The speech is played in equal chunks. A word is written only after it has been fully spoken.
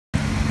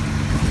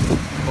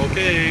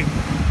Okay,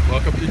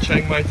 welcome to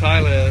Chiang Mai,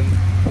 Thailand.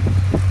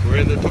 We're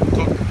in the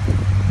tuk-tuk.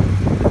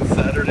 It's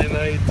Saturday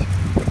night.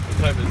 What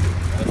time is it?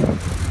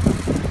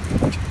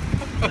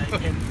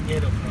 Like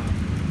 8 o'clock.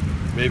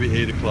 Maybe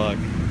 8 o'clock.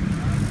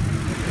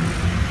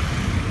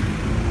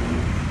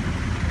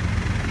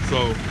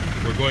 So,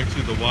 we're going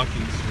to the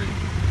walking street.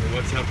 And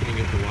what's happening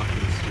at the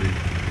walking street?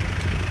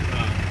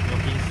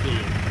 Walking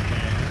street.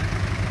 And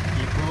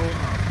people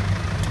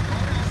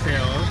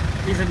sell.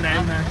 It's a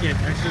night market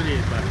actually,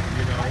 but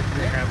you know,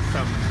 we have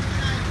some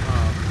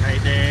Thai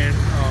dance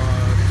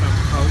or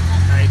some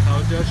Thai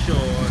culture show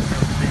or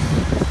something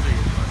on the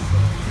street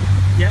also.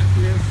 Yeah,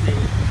 we'll see.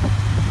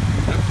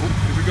 Oh,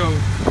 here we go.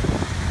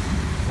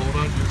 Hold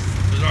on,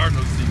 there are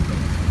no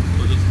seatbelts,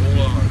 so just hold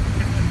on.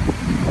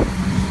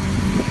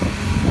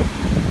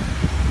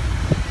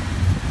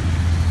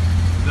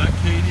 Is that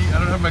Katie?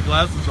 I don't have my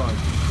glasses on.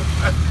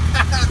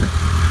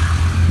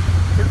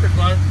 Put the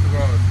glasses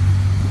on.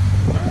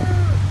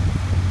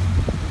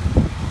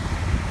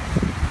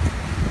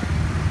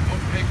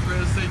 Okay,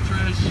 Chris. Hey,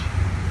 Trish.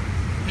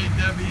 Hey,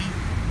 Debbie.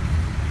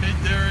 Hey,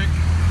 Derek.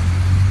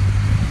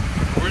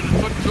 We're in the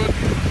tuk-tuk.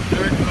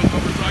 Derek knows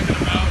what we're talking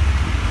about.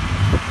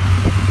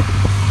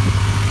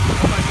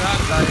 Oh my God,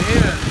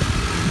 Diane.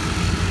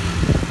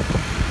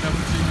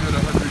 Haven't seen you in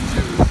 100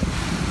 years.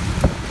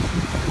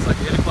 It's like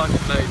 8 o'clock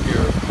at night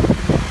here.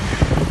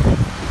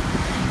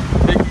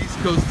 Big East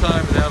Coast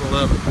time and at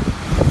 11.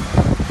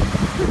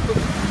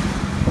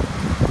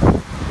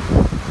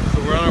 So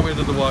we're on our way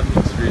to the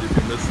walking street if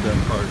you missed that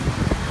part.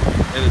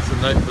 And it's a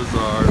night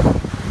bazaar.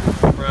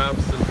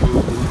 Crafts and food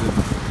and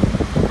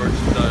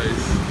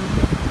merchandise.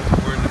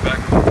 We're in the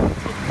back of the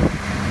tuk-tuk,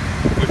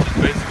 which is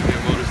basically a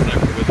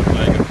motorcycle with a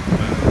wagon on the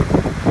back.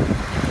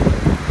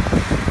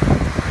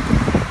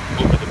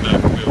 Over the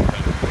back wheel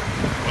kind of thing,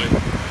 right?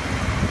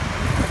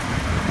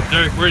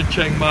 Derek, we're in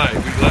Chiang Mai.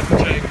 We left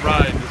Chiang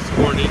Rai this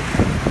morning.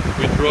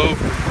 We drove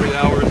for 3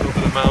 hours over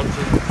the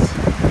mountains,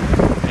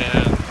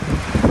 and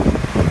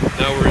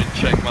now we're in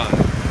Chiang Mai.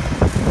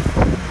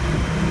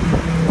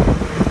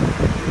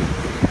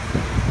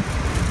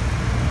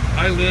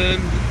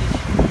 Island.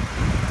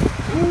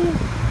 Ooh,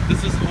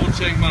 this is old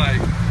Chiang Mai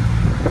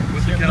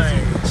with the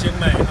castle. Chiang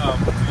Mai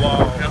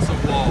wall. Castle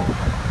wall.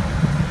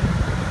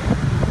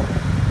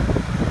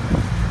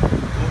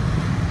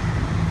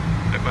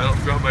 If I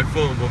don't drop my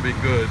phone, we'll be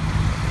good.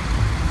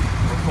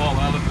 Or fall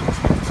out of the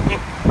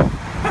tuk-tuk.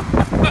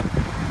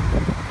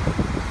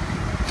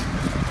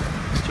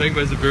 Chiang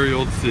Mai is a very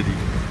old city.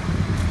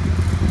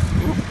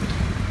 Ooh.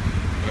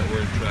 Alright,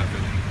 we're in traffic.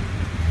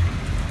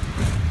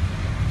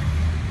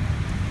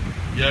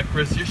 Yeah,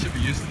 Chris, you should be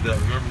used to that.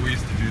 Remember, we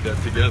used to do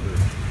that together.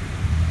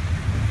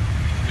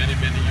 Many,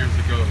 many years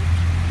ago.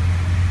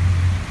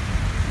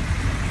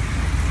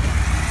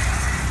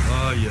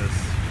 Ah, yes.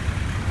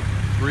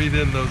 Breathe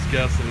in those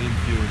gasoline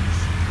fumes.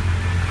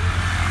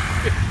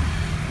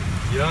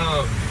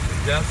 Yum.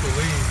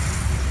 Gasoline.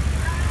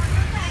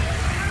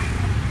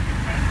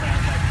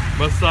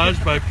 Massage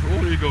by,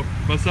 oh, there you go.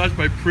 Massage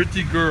by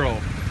pretty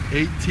girl.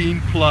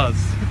 18 plus.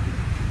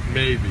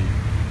 Maybe.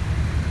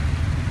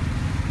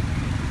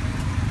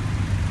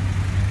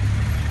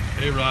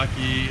 Hey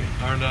Rocky,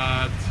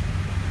 Arnott.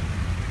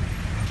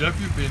 Jeff,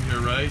 you've been here,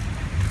 right?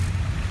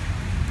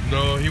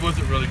 No, he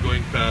wasn't really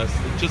going fast.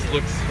 It just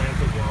looks,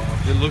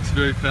 it looks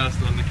very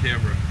fast on the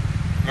camera.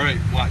 All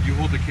right, Watt, you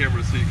hold the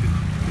camera so you can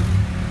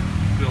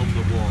film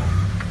the wall.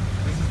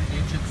 This is the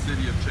ancient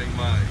city of Chiang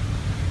Mai.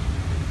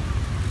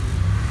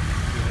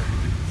 Yeah,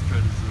 let's try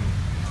to zoom.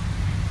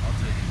 I'll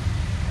take it.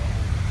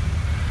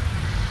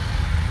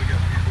 We got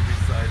people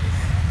beside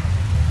us.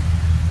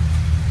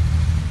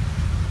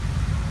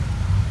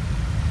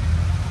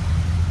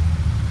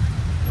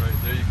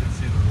 There you can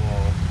see the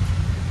wall.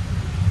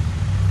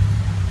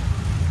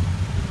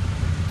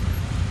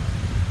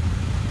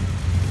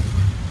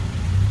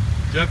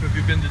 Jeff, have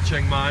you been to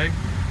Chiang Mai?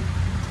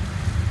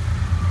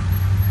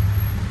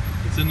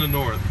 It's in the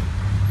north.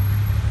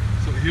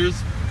 So here's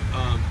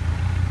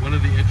one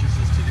of the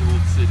entrances to the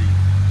old city.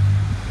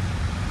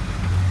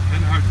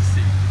 Kind of hard to see.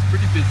 It's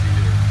pretty busy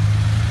here.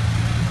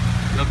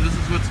 Now this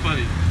is what's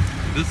funny.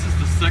 This is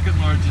the second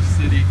largest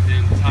city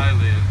in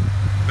Thailand.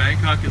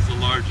 Bangkok is the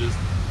largest.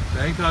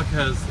 Bangkok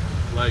has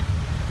like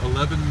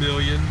 11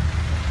 million.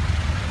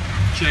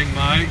 Chiang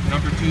Mai,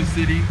 number 2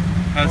 city,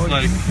 has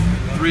like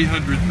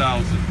 300,000.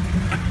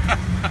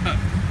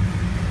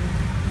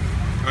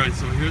 Alright,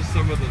 so here's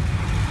some of the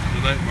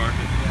night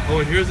market. Oh,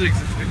 and here's, you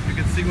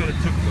can see what a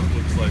tuk-tuk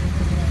looks like.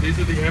 These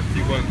are the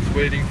empty ones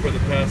waiting for the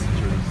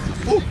passengers.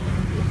 Oh,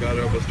 God,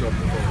 I almost dropped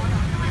the phone.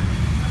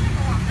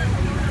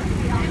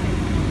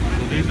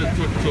 So these are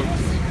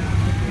tuk-tuks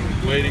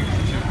waiting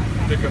to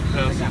pick up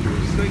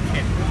passengers.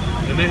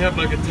 And they have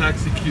like a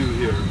taxi queue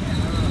here.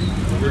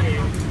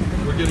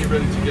 We're getting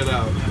ready to get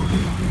out.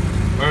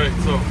 Alright,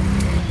 so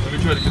let me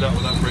try to get out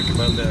without breaking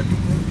my neck.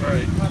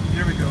 Alright,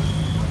 here we go.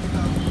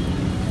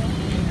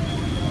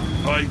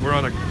 Alright, we're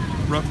on a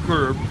rough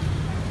curb.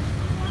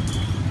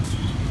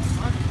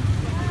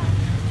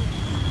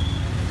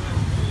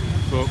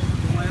 So,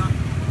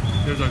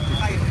 here's our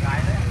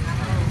tuk-tuk.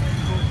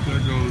 There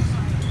goes.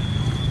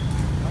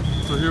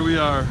 So here we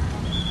are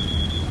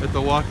at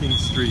the walking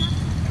street,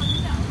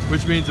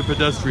 which means a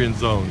pedestrian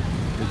zone.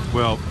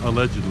 Well,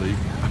 allegedly.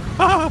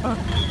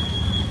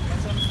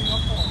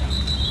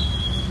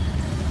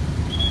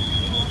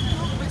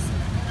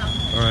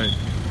 Alright,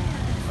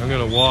 I'm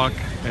gonna walk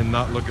and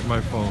not look at my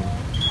phone.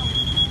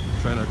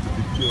 Try not to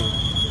be killed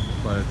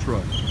by a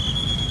truck.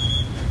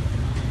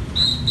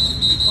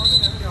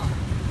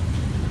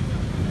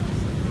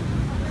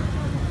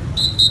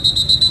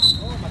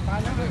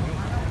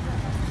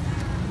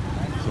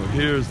 So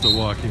here's the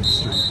walking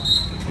street.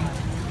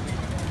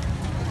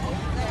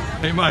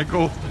 Hey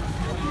Michael,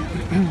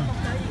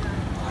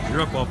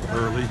 you're up awful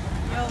early.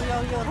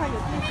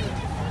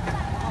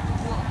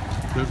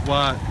 There's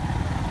what?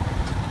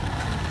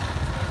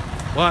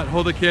 What?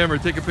 Hold the camera,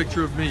 take a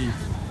picture of me.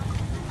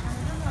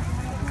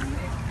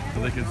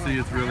 So they can see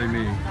it's really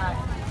me.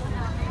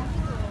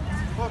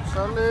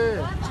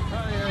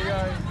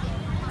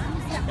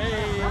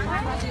 Hey.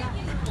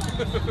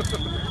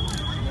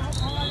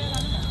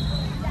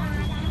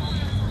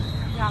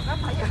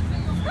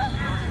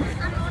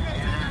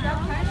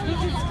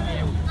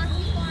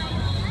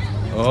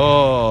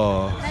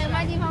 Oh.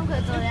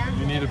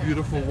 You need a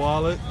beautiful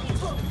wallet?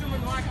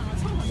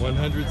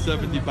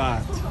 170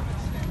 baht.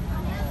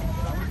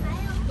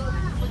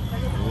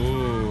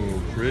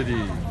 Oh,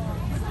 pretty.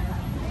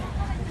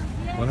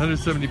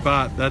 170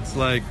 baht, that's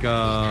like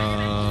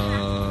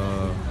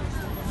 $4.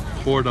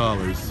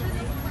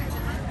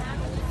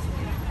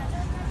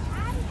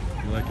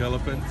 You like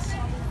elephants?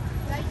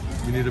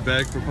 You need a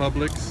bag for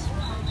Publix?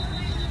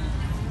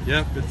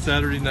 Yep, it's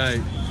Saturday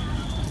night.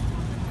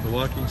 The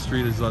walking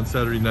street is on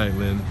Saturday night,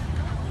 Lynn.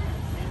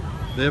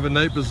 They have a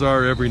night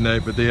bazaar every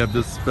night, but they have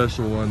this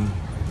special one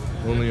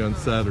only on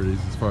Saturdays,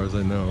 as far as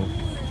I know.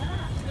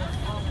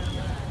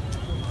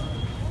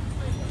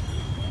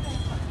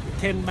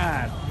 10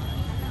 baht.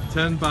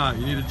 10 baht.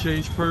 You need a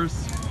change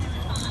purse?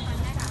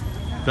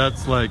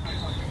 That's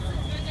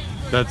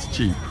that's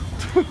cheap.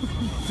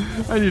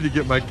 I need to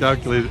get my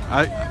calculator.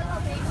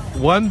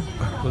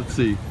 Let's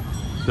see.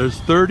 There's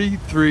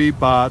 33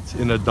 bahts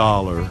in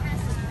 $1.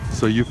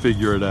 So you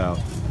figure it out.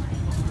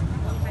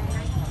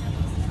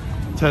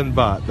 10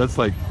 baht. That's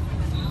like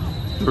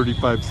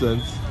 35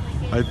 cents,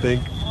 I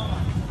think.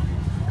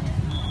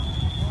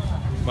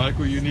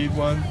 Michael, you need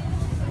one?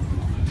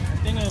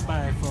 I think I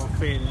buy for a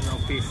friend in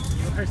office.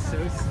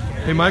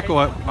 Hey Michael,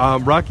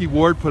 Rocky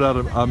Ward put out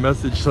a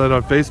message said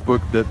on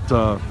Facebook that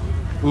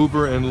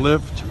Uber and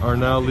Lyft are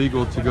now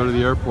legal to go to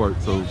the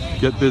airport, so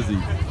get busy.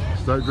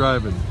 Start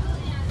driving.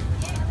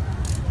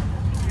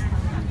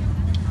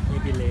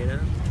 Maybe later.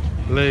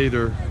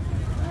 Later.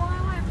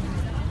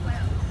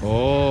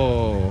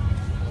 Oh,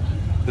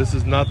 this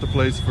is not the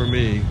place for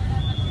me.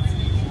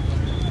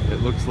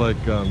 It looks like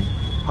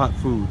hot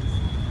food.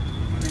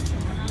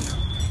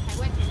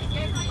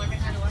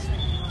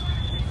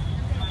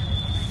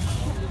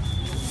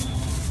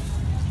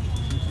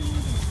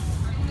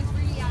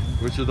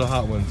 Which are the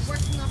hot ones?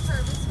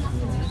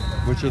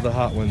 Which are the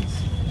hot ones?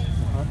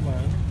 Hot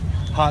one.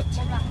 Hot,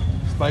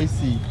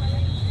 spicy.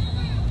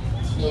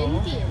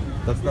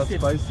 That's not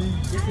spicy?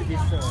 This is this.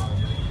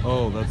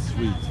 Oh, that's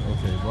sweet.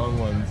 Okay, wrong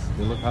ones.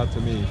 They look hot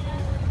to me.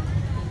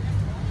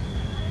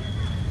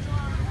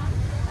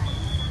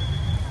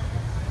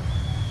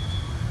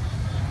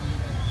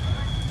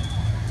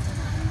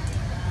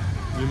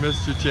 You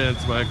missed your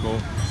chance, Michael.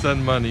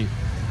 Send money.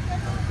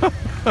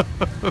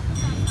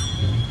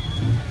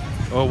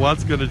 Oh,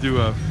 Watt's gonna do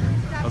a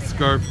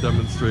scarf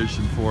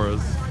demonstration for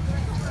us.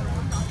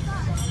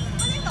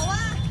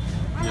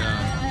 Yeah.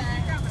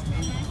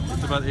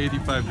 It's about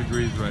 85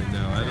 degrees right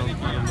now. I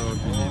don't know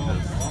if you need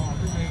this.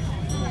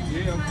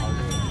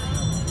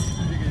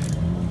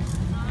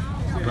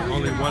 But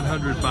only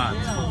 100 baht.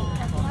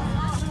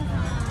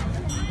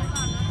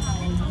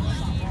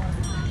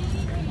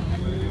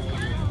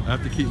 I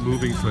have to keep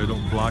moving so I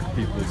don't block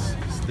people's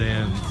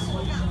stands.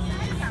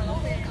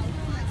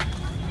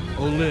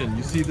 Oh, Lynn,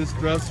 you see this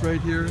dress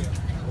right here?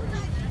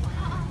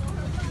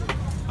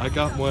 I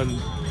got one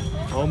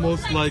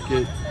almost like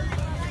it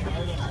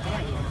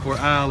for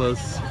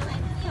Alice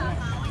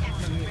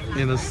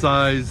in a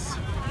size.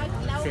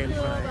 Same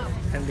size.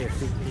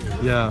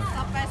 150. Yeah.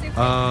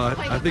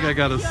 I think I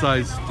got a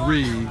size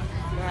 3.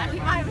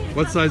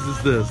 What size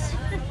is this?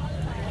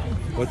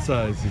 What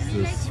size is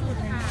this?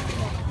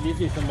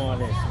 This is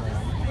smallest one.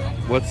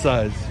 What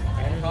size?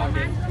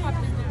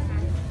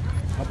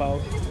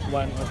 About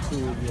 1 or 2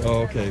 years.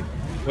 Oh, okay.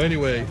 Well,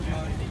 anyway,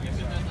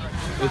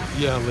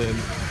 yeah, Lynn,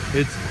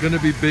 it's going to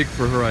be big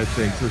for her, I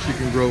think, so she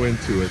can grow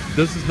into it.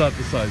 This is not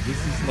the size.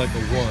 This is like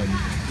a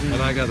 1,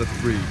 and I got a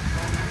 3.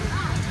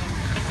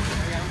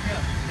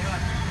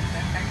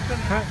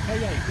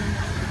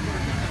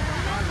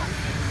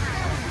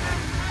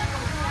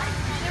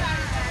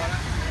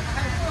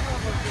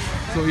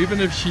 So even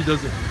if she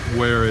doesn't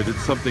wear it,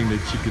 it's something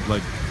that she could,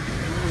 like,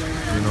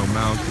 you know,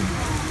 mount and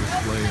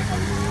display in her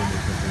room or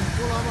something.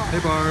 Hey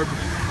Barb,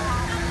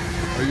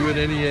 are you at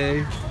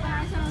NEA?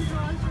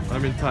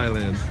 I'm in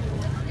Thailand.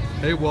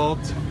 Hey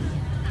Walt.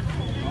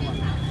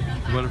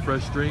 You want a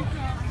fresh drink?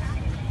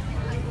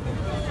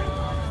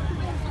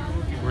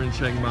 We're in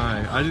Chiang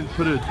Mai. I didn't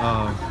put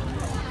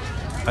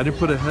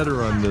a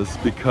header on this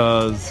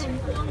because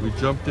we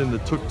jumped in the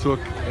tuk-tuk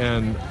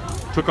and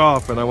took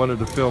off, and I wanted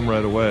to film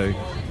right away.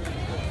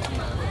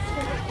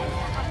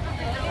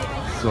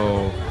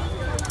 So,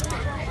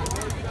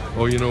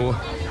 oh, you know,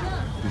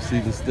 you see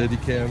the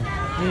Steadicam?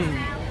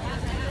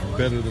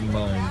 Better than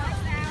mine.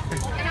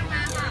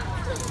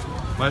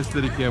 My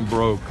Steadicam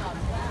broke,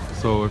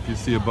 so if you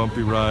see a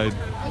bumpy ride,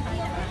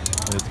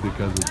 it's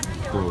because it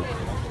broke.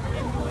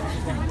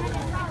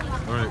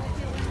 All right,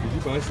 did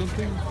you buy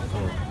something?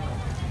 Oh,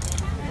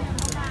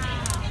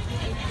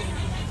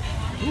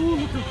 ooh,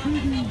 look how pretty!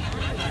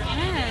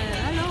 Hey,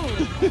 hello.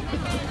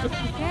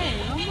 Okay,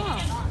 one more.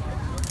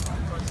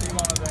 See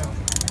one of them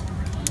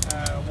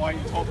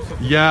white tops of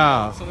the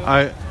yeah,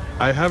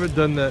 I haven't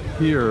done that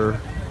here,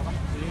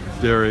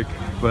 Derek,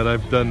 but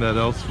I've done that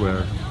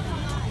elsewhere.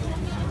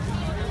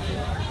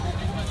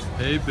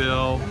 Hey,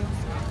 Bill.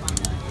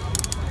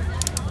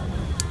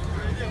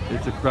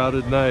 It's a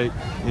crowded night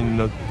in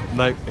the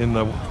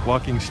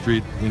walking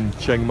street in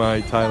Chiang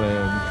Mai,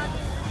 Thailand.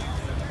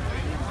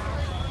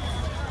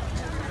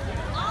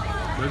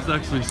 There's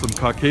actually some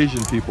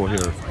Caucasian people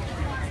here,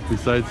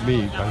 besides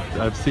me.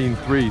 I've seen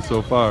 3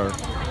 so far.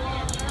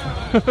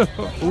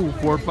 Ooh,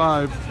 4 or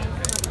 5.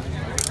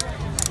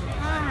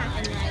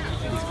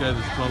 This guy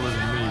is taller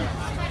than me.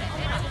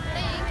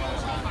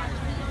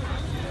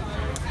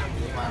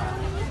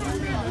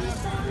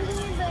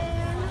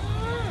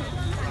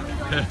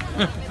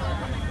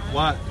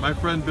 What? My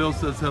friend Bill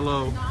says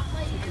hello.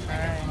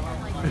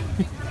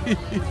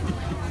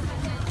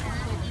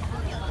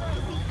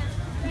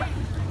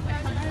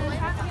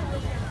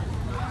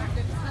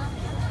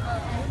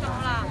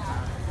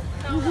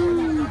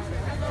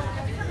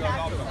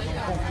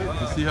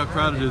 You see how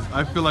crowded it is?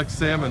 I feel like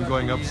salmon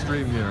going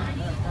upstream here.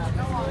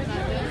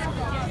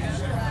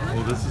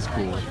 Oh, this is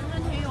cool.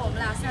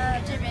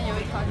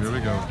 Here we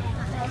go.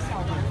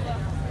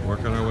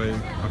 Working our way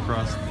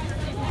across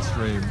the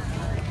stream.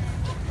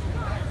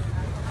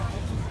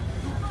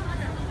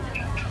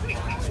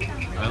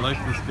 I like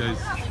this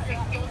guy's.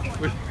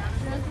 Wait.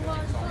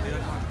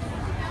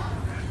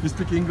 You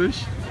speak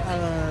English?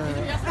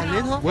 A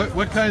little.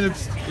 What kind of?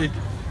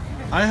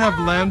 I have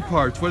land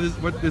parts. What is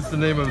the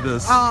name of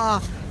this?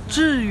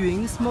 智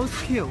云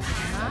smoked kill.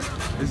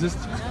 Is this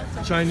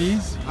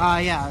Chinese?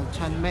 Yeah,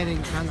 made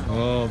in China.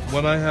 Oh,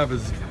 what I have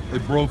is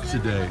it broke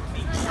today.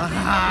 It's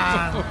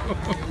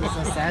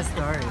a sad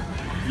story.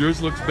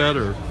 Yours looks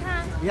better.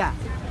 Yeah.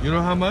 You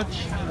know how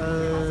much?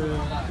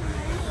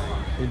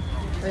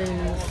 In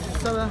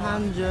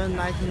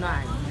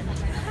 799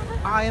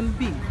 RMB.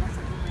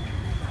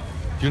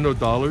 Do you know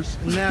dollars?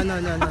 No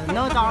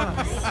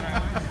dollars.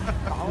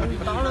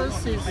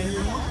 Dollars is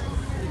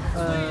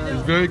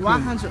It's very cool.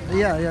 100.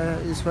 Yeah,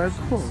 it's very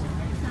cool.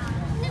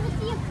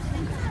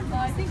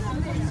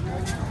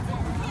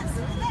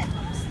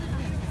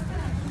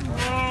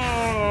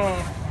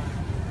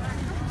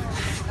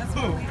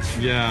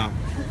 Yeah,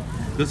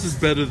 this is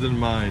better than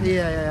mine.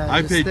 Yeah. I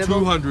it's paid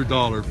stable.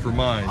 $200 for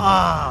mine,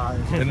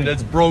 And and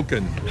it's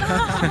broken. it's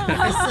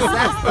a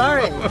sad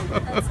story.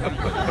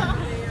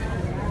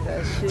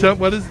 Tell,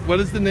 what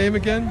is the name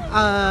again?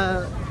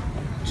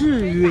 智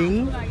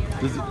云.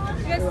 Does it,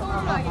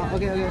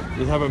 Okay.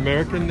 does it have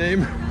American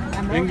name?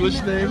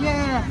 English name?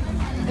 Yeah.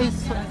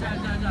 It's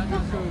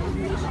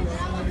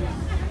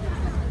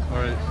All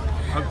right,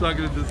 I'm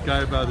talking to this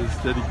guy about his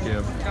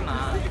Steadicam.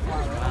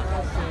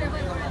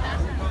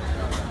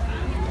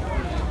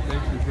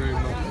 Thank you very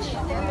much.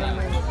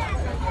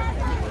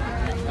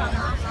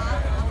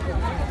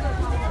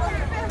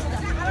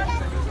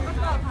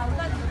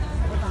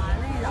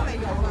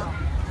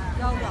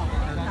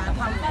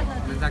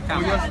 Oh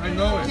yes, I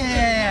know it.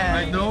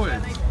 Yeah. I know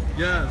it.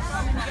 Yes.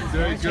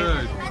 Very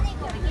good.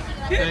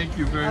 Thank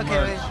you very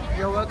much.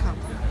 You're welcome.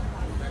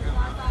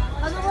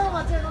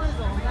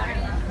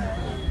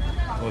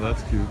 Oh,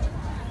 that's cute.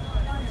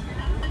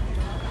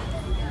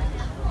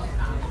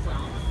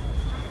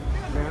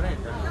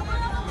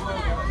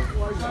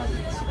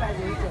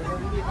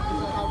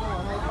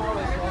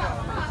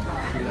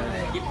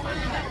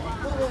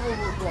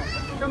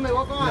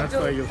 That's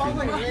why you think.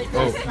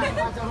 Oh.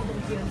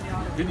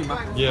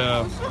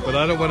 Yeah, but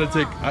I don't want to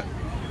take.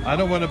 I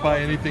don't want to buy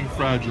anything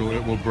fragile.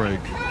 It will break.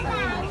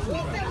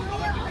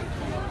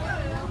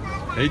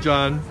 Hey,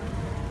 John.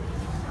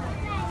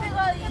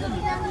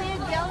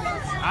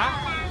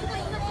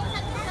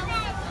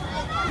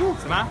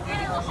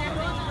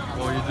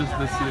 Oh, you just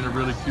missed seeing a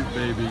really cute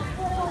baby.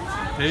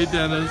 Hey,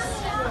 Dennis.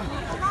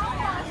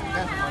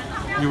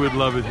 You would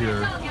love it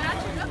here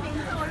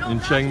in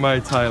Chiang Mai,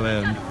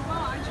 Thailand.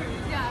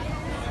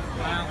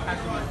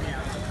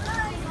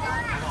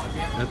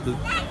 At the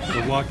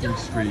walking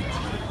street.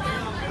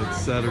 It's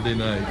Saturday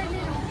night.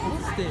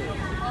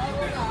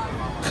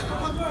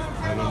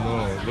 I don't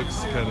know. It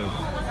looks kind of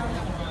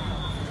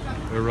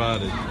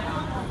erotic.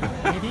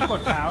 มีที่ก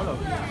ดเท้าเหรอ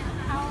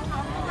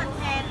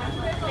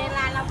เวล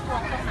าเราปว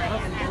ดตรงไหน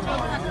อันนั้นที่ตัว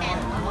แท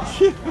น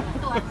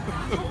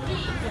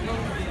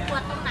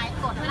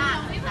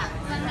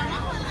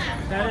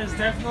That is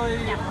definitely.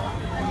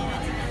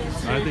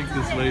 I think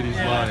this lady's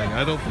lying.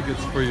 I don't think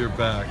it's for your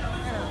back.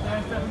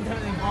 That's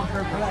definitely on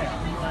her plate.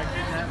 Like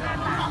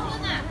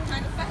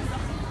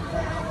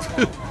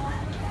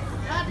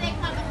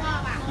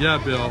Yeah,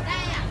 Bill.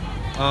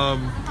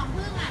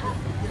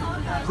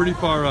 Pretty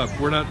far up.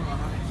 We're not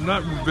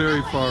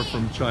very far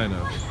from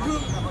China.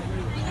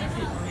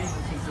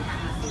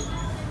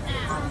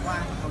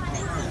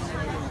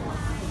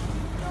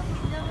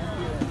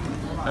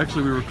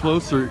 Actually, we were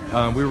closer.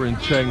 We were in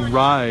Chiang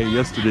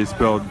yesterday,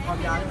 spelled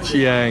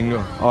Chiang,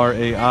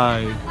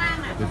 R-A-I.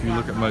 If you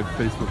look at my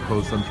Facebook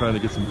post, I'm trying to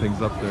get some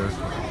things up there.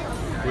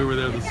 We were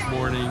there this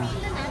morning,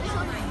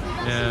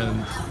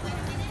 and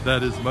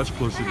that is much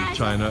closer to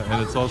China,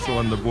 and it's also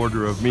on the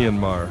border of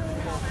Myanmar.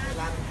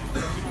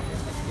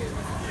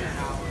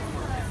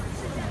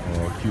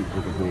 Oh, cute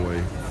little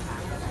boy.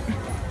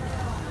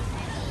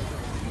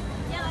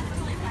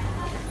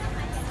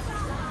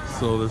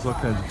 So there's all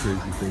kinds of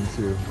crazy things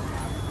here.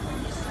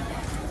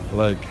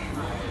 Like,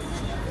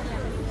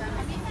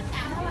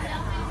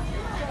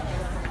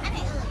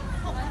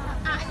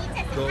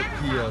 don't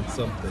pee on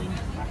something.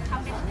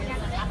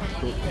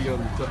 Don't pee on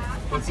the top.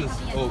 What's this?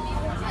 Oh,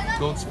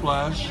 don't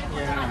splash.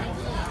 yeah.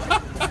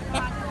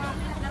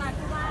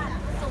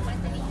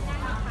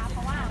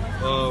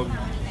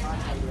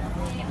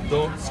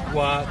 Don't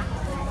squat.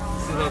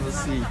 Sit on the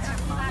seat.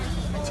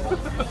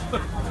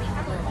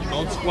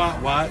 Don't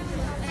squat. What?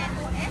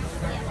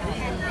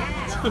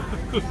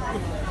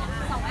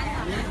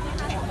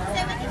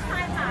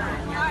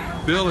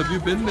 Bill, have you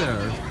been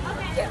there?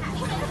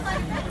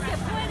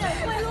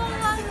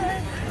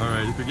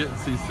 Alright, if you're getting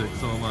seasick,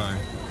 so am I.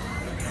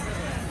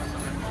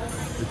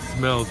 It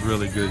smells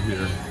really good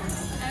here.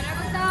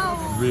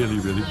 Really,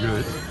 really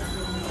good.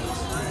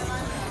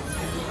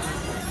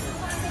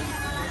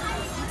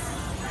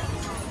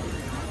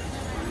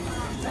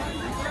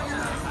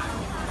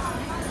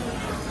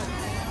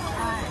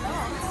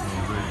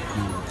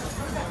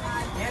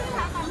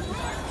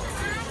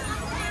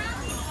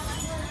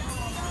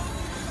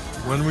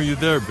 When were you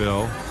there,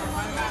 Bill?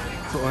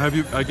 So have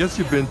you, I guess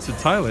you've been to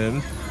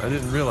Thailand. I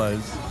didn't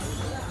realize.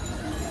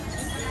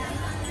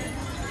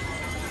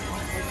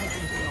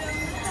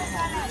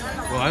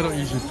 Well, I don't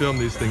usually film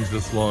these things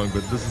this long,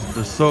 but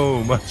there's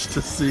so much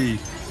to see.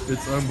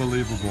 It's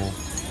unbelievable.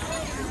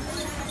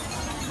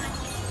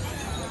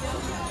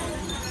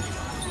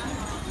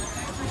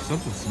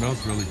 Something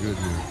smells really good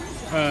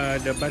here.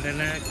 The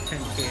banana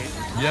pancake.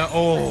 Yeah,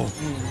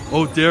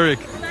 oh, Derek,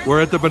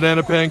 we're at the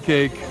banana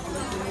pancake.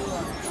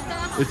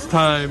 It's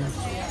time.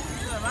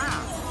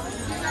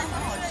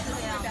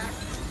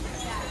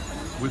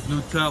 With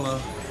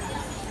Nutella.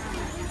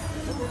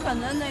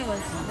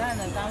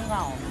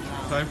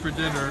 Time for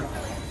dinner.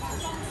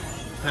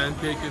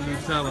 Pancake and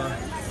Nutella.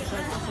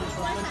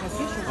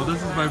 Oh,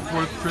 this is my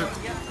 4th trip,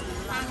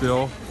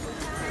 Bill.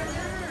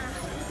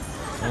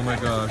 Oh my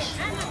gosh.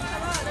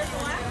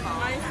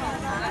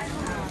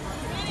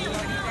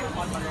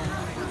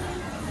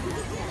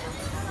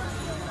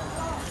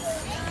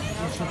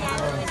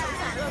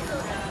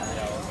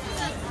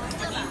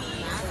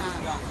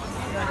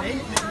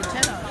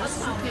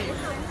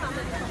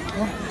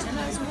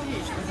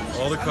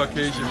 All the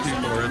Caucasian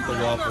people are at the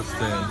waffle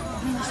stand.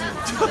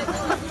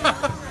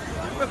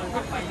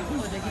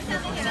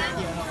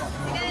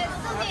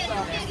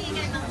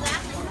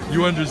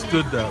 You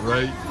understood that,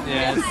 right?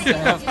 Yes,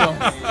 of course.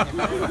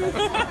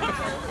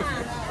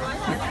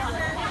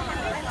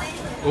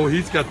 Oh,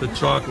 he's got the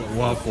chocolate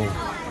waffle.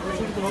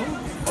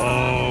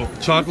 Oh,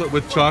 chocolate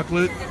with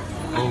chocolate?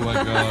 Oh my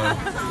god.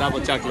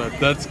 Double chocolate.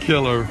 That's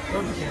killer.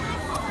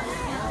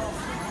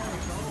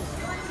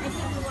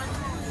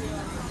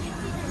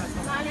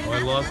 Oh, I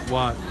lost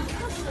Watt.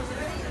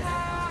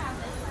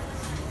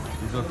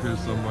 He's up here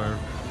somewhere.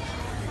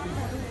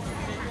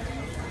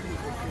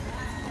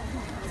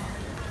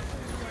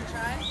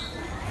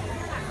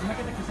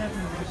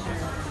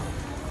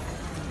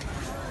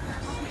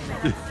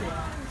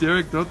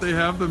 Derek, don't they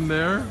have them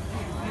there?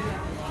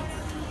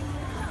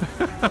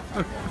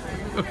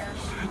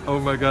 Oh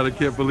my god, I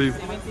can't believe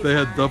they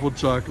had double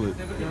chocolate.